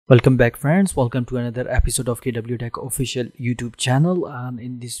Welcome back friends, welcome to another episode of KW Tech official YouTube channel, and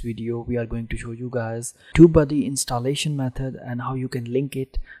in this video we are going to show you guys TubeBuddy installation method and how you can link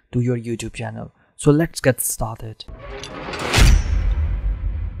it to your YouTube channel. So let's get started.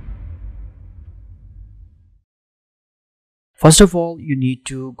 First of all, you need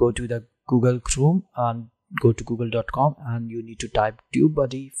to go to the Google Chrome and go to google.com, and you need to type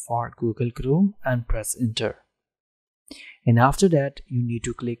TubeBuddy for Google Chrome and press enter. And after that, you need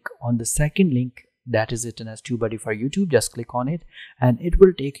to click on the second link that is written as TubeBuddy for YouTube. Just click on it and it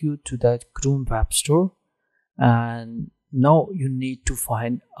will take you to the Chrome web store. And now you need to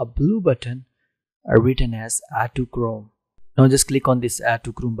find a blue button written as Add to Chrome. Now just click on this Add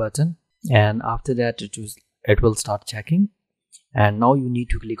to Chrome button, and after that it will start checking. And now you need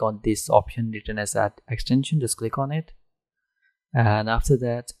to click on this option written as Add Extension. Just click on it, and after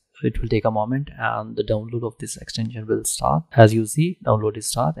that it will take a moment and the download of this extension will start. As you see, download is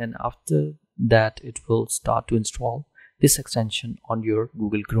start, and after that it will start to install this extension on your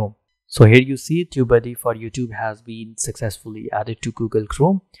Google Chrome. So here you see TubeBuddy for YouTube has been successfully added to Google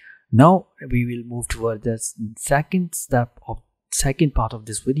Chrome. Now we will move toward the second part of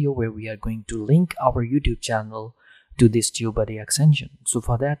this video, where we are going to link our YouTube channel to this TubeBuddy extension. So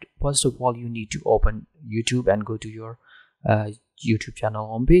for that, first of all, you need to open YouTube and go to your YouTube channel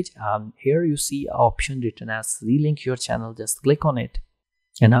homepage, and here you see an option written as relink your channel. Just click on it,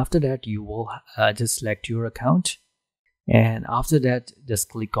 and after that you will just select your account, and after that just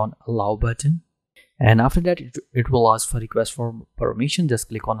click on allow button, and after that it will ask for request for permission. Just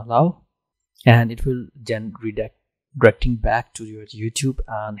click on allow, and it will then redirecting back to your YouTube.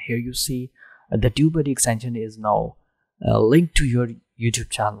 And here you see the TubeBuddy extension is now linked to your YouTube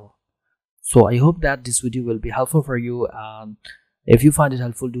channel. So I hope that this video will be helpful for you, and if you find it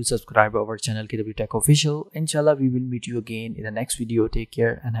helpful, do subscribe our channel KW Tech Official. Inshallah, we will meet you again in the next video. Take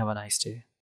care and have a nice day.